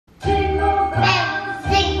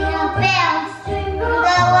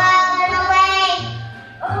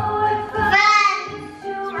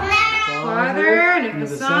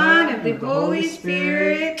Holy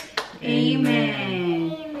Spirit.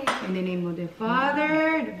 Amen. In the name of the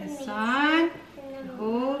Father, the Son, the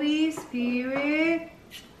Holy Spirit.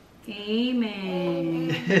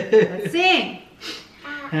 Amen. Let's sing.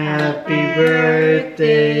 Happy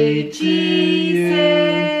birthday,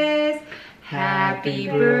 Jesus. Happy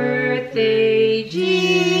birthday,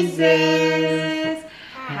 Jesus.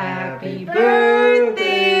 Happy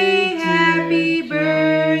birthday, happy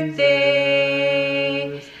birthday.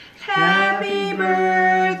 Happy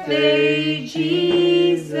birthday,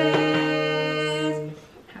 Jesus.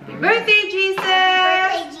 Happy birthday, Jesus.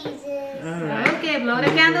 Okay, blow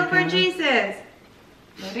the candle for Jesus.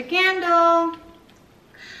 Blow the candle.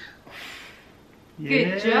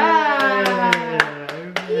 Good job.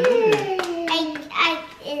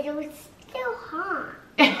 It was still hot.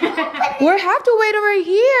 We'll have to wait over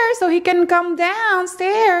here so he can come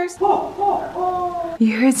downstairs.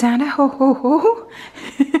 You heard Santa? Ho, ho, ho.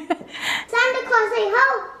 Santa Claus say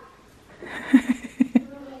ho.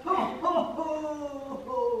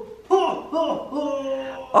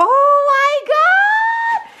 Oh my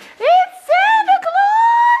God! It's Santa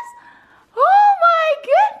Claus! Oh my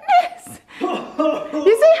goodness!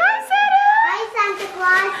 You say hi, Santa! Hi, Santa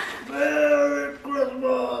Claus. Merry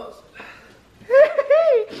Christmas!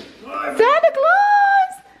 Santa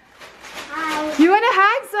Claus! Hi. You want to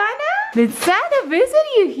hug Santa? Did Santa visit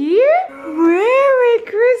you here? Merry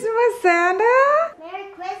Christmas, Santa! Merry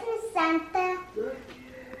Christmas, Santa.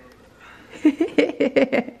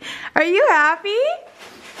 Are you happy?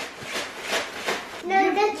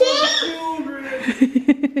 No, the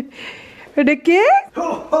king. For the kids?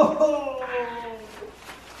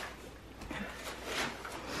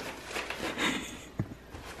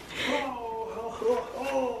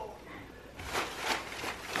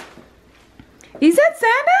 Is that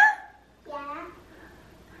Santa? Yeah.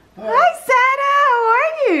 Hi, Santa. How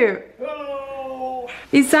are you? Hello.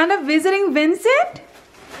 Is Santa visiting Vincent?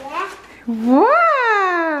 Yeah.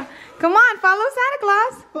 Wow. Come on, follow Santa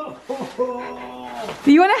Claus.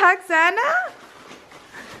 Do you want to hug Santa?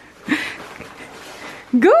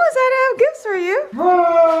 Go, Santa. I have gifts for you.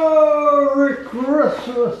 Merry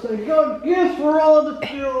Christmas! I got gifts for all the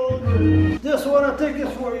children. This one I think is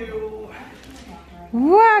for you.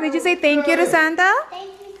 Wow. Did you say thank you to Santa?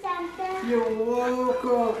 Thank you, Santa. You're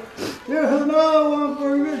welcome. Here's another one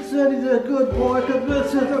for Vincent. He's a good boy. Cause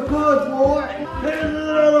Vincent's a good boy. Here's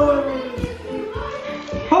another one.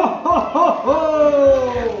 Ho ho ho ho!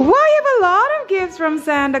 Wow, you have a lot of gifts from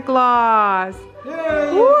Santa Claus.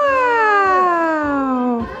 Yeah.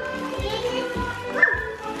 Wow.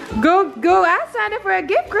 Go ask Santa for a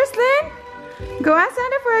gift, Kristlyn. Go ask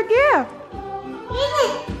Santa for a gift.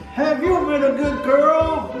 Have you been a good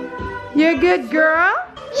girl? You're a good girl?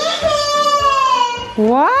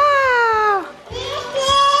 Wow.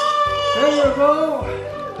 There you go.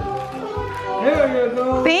 There you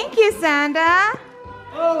go. Thank you, Santa.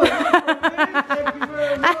 Oh, thank you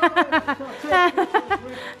very much.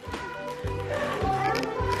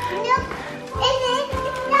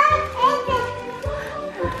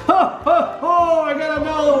 Ho ho ho! I got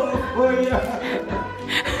another one for you.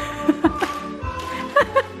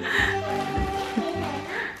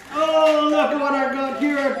 Oh, look at what I got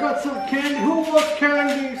here. I got some candy. Who wants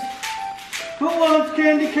candies? Who wants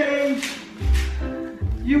candy canes?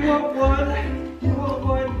 You want one? You want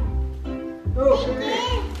one?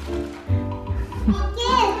 Okay.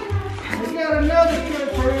 I got another kid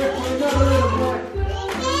for you. For another little boy.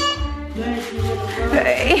 Thank you, little boy.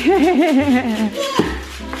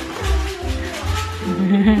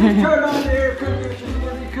 Turn on the air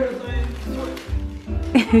conditioner because turn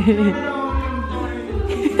it on.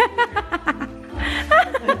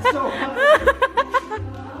 It's so hot.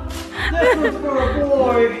 This is for a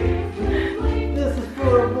boy. This is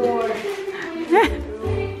for a boy.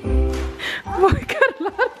 Boy, got a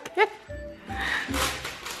lot of gifts.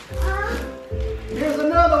 Here's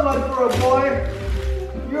another one for a boy.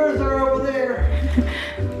 Yours are over there.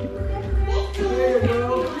 There you go.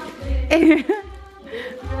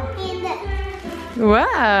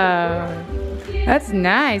 Wow. That's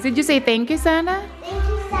nice. Did you say thank you, Santa? Thank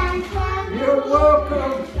you, Santa. You're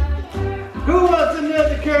welcome. Who wants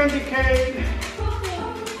another candy cane?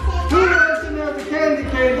 Who wants another candy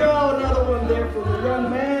cane? Oh, another one there for the young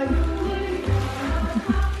man.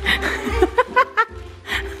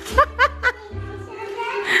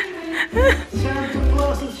 Santa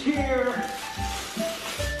Claus is here.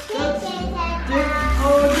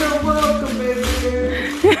 Oh, you're welcome, baby.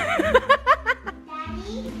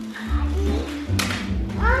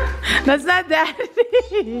 That's not Daddy.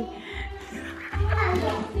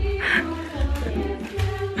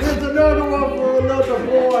 Here's another one for a another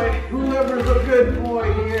boy. Whoever's a good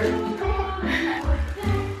boy here.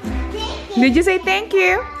 Did you say thank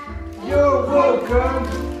you? You're welcome.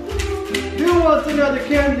 Who wants another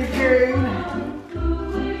candy cane?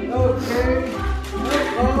 Okay.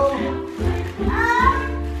 Uh-oh.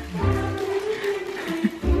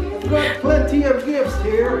 I've got plenty of gifts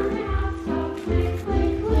here.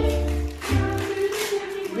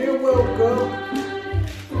 You're welcome.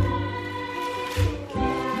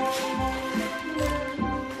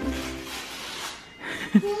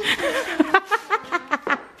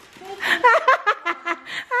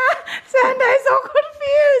 Santa is so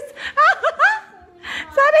confused.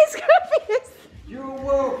 Santa is confused. You're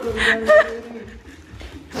welcome, young lady.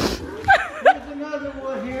 There's another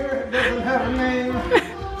one here. It doesn't have a name.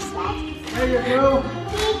 There you go.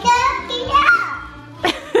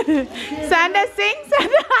 Santa sing,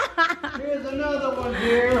 Santa. Here's another one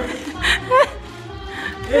here.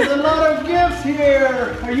 There's a lot of gifts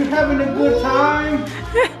here. Are you having a good time?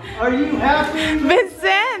 Are you happy?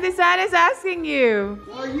 Vincent, the Santa is asking you.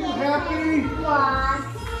 Are you happy?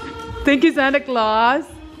 Thank you, Santa Claus.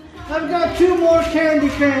 I've got 2 more candy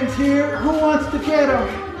canes here. Who wants to get them?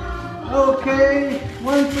 Okay,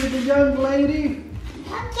 one for the young lady.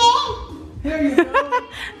 Here you go.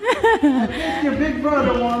 I think your big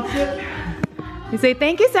brother wants it. You say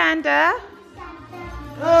thank you, Santa.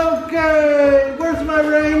 Okay, where's my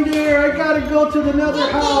reindeer? I gotta go to another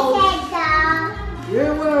house.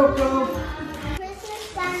 You're welcome.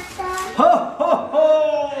 Ho ho ho!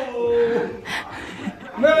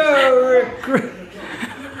 Merry Christmas.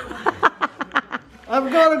 I've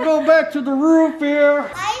gotta go back to the roof here.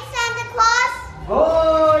 Hi, Santa Claus.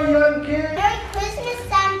 Oh, young kid. Merry Christmas,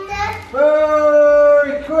 Santa.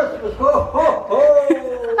 Merry Christmas. Ho ho ho!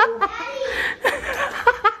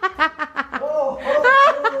 Ho ho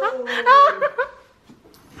ho!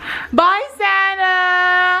 Bye,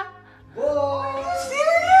 Santa. Whoa.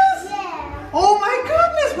 Serious? Yeah. Oh my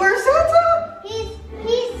goodness, where's Santa? He's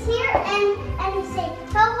here and he say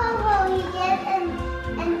ho ho ho. He get in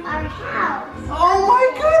our house. Oh my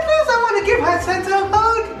goodness, I want to give Santa a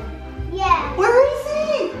hug. Yeah. Where is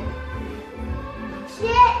he?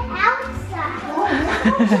 Shit outside.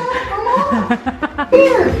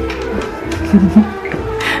 Here.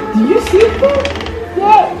 Do you see him?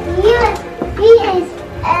 Yeah, he is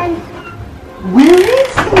Where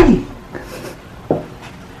is he?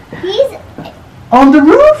 he's On the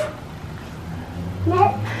roof?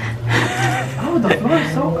 not, Oh, the floor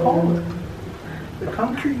is so cold. The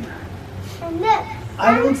concrete. and look.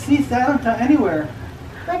 I don't see Santa anywhere.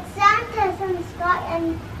 But Santa's in the sky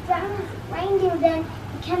and Santa's reindeer then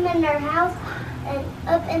came in our house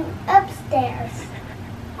and upstairs.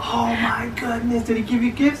 Oh my goodness, did he give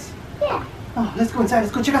you gifts? Yeah. Oh, let's go inside.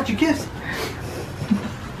 Let's go check out your gifts.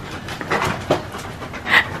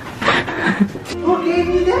 Who gave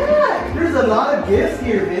you that? There's a lot of gifts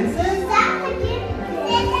here, Vincent. Santa gave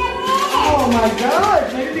Oh my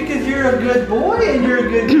gosh, maybe because you're a good boy and you're a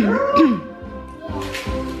good girl.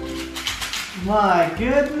 My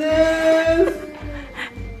goodness.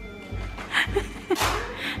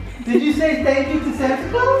 Did you say thank you to Santa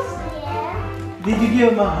Claus? Yeah. Did you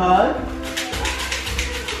give him a hug?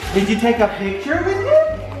 Did you take a picture with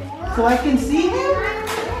him? So I can see him?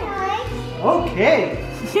 Okay.